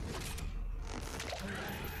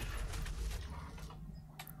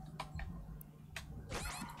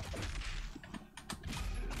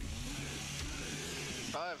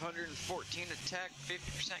 514 attack,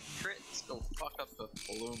 50% crit, still fuck up the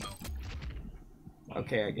Paluma.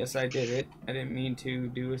 Okay, I guess I did it. I didn't mean to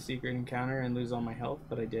do a secret encounter and lose all my health,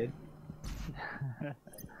 but I did.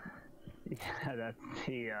 Yeah,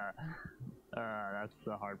 that's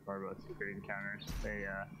the hard part about secret encounters.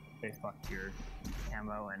 They fuck your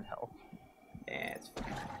ammo and health. Yeah, it's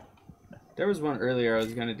fine. There was one earlier I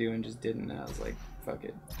was gonna do and just didn't, and I was like, fuck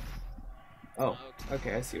it. Oh,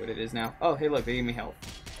 okay, I see what it is now. Oh, hey look, they gave me health.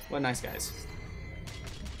 What nice guys.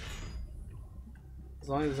 As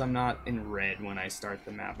long as I'm not in red when I start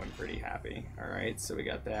the map, I'm pretty happy. Alright, so we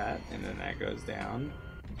got that, and then that goes down.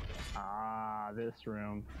 Ah, this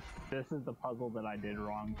room. This is the puzzle that I did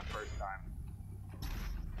wrong the first time.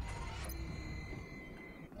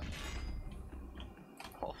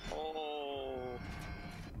 Oh.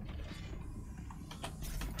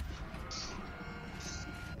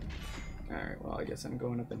 Alright, well I guess I'm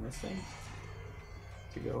going up in this thing.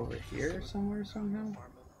 To go over here somewhere somehow?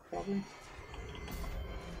 Probably.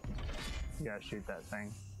 You gotta shoot that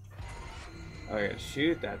thing. Oh, I gotta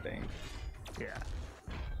shoot that thing. Yeah.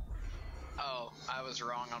 Oh, I was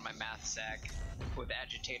wrong on my math sack. With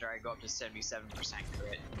Agitator, I go up to 77%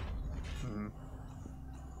 crit. Mm-hmm.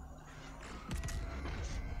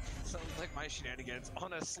 Sounds like my shenanigans.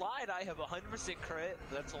 On a slide, I have 100% crit.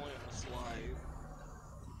 That's only on a slide.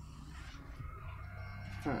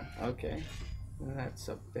 Huh, okay. And that's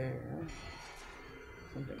up there.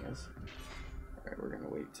 Something is. Alright, we're gonna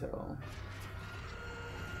wait till...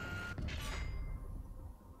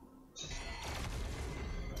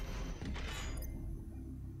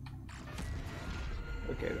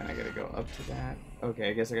 Okay, then I gotta go up to that. Okay,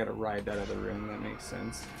 I guess I gotta ride that other room, that makes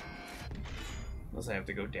sense. Unless I have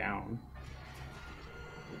to go down.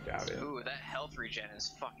 I doubt it. Ooh, that health regen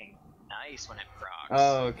is fucking nice when it procs.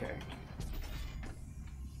 Oh, okay.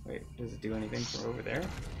 Wait, does it do anything from over there?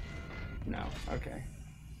 No, okay.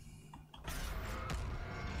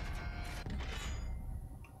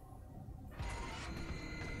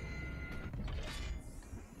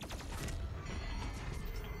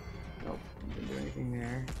 Nope, didn't do anything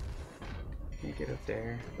there. Can't get up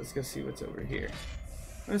there. Let's go see what's over here.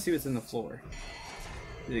 I want to see what's in the floor.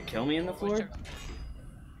 Did it kill me in the floor?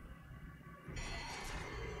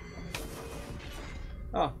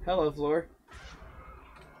 Oh, hello, floor.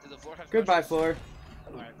 Did the floor have Goodbye, mushrooms? floor.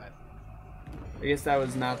 Alright, bye. I guess that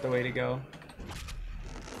was not the way to go.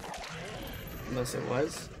 Unless it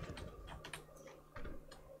was.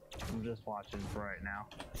 I'm just watching for right now.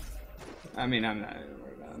 I mean, I'm not even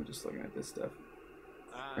worried about it. I'm just looking at this stuff.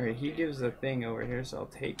 Alright, he gives a thing over here, so I'll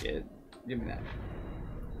take it. Give me that.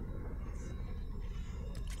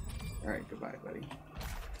 Alright, goodbye, buddy.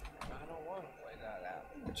 I don't want to play that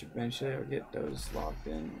out. Which eventually I'll get those locked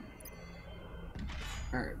in.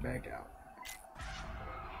 Alright, back out.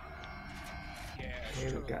 Yeah,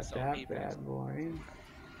 Okay, we got that bad boy.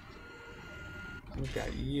 We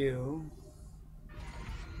got you.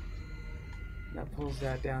 That pulls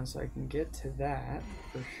that down so I can get to that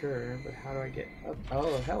for sure, but how do I get up?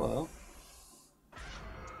 Oh, hello.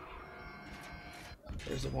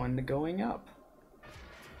 There's one going up.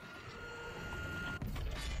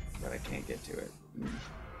 But I can't get to it.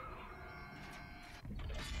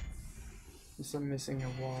 Unless I'm missing a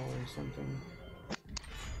wall or something.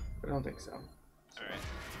 I don't think so. Alright.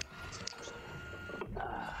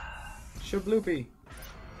 Shabloopy.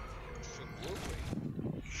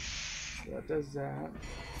 So that does that.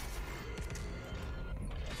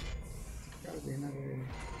 Gotta be another.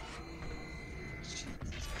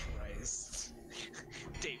 Jesus Christ.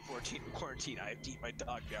 Day 4 quarantine, I have to eat my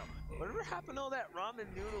dog now. Whatever happened to all that ramen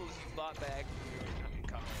noodles you bought back in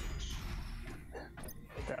college?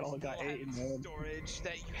 That all got Still have eaten, man. storage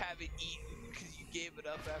that you haven't eaten because you gave it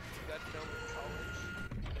up after you got done with college.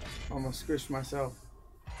 Almost squished myself.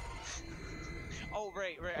 Oh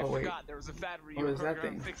right, Oh, I wait. forgot. There was a fad where you What were is that going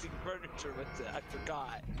around thing? fixing furniture with it. I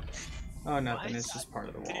forgot. Oh, nothing. My It's just God, part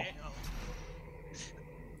of the wall. Damn.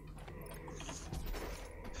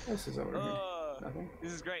 This is over here. Nothing.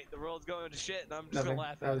 This is great. The world's going to shit, and I'm just Nothing. gonna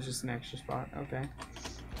laugh That at was it. just an extra spot. Okay.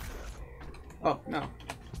 Oh, no.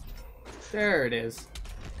 There it is.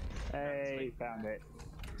 Hey, found it.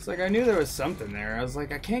 It's like I knew there was something there. I was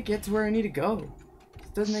like, I can't get to where I need to go.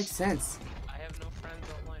 It doesn't make sense. I have no friends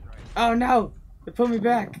online right now. Oh, no! It put me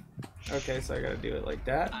back. Okay, so I gotta do it like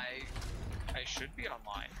that. I should be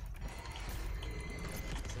online.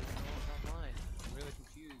 It says no one's online. I'm really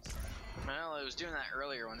confused. Well, it was doing that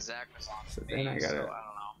earlier when Zach was on. So me, then I gotta so I don't know.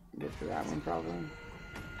 get to that one probably. Alright.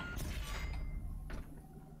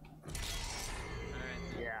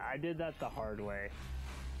 Yeah, I did that the hard way.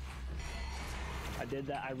 I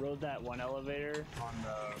rode that one elevator on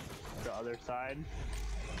the other side,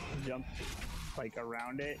 jumped like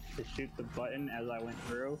around it to shoot the button as I went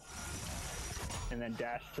through, and then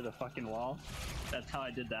dashed to the fucking wall. That's how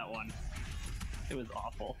I did that one. It was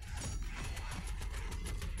awful.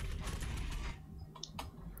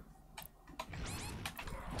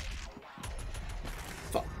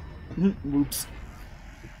 Fuck. Whoops.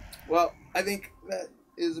 Well, I think that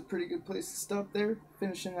is a pretty good place to stop there.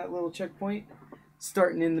 Finishing that little checkpoint.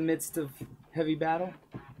 Starting in the midst of heavy battle.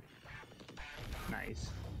 Nice.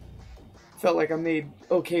 Felt like I made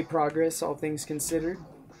okay progress, all things considered.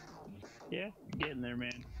 Yeah, you're getting there,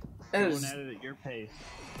 man. That Going is- at it at your pace.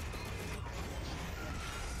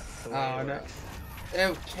 That's the way Oh it no. works.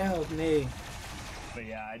 It killed me. But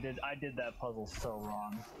yeah, I did that puzzle so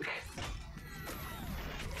wrong.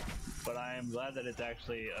 But I am glad that it's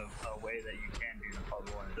actually a way that you can do the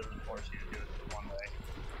puzzle and it doesn't force you to do it the one way.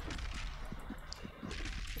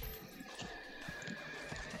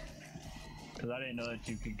 Because I didn't know that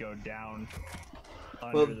you could go down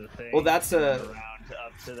under the thing. well, that's and a- then around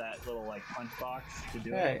up to that little like punch box to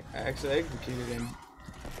do Hey, it. I actually executed him.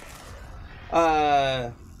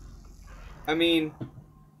 I mean,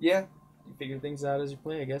 yeah, you figure things out as you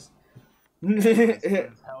play, I guess.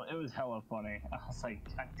 It was hella funny. I was like,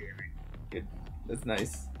 God damn it. Good. That's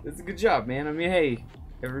nice. That's a good job, man. I mean, hey,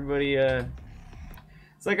 everybody,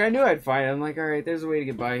 it's like I knew I'd find it. I'm like, all right, there's a way to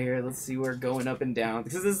get by here. Let's see where going up and down.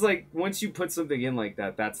 Because it's like, once you put something in like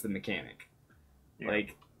that, that's the mechanic. Yeah.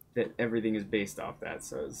 Like, that everything is based off that,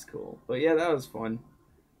 so it's cool. But yeah, that was fun.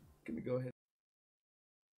 Gonna go ahead.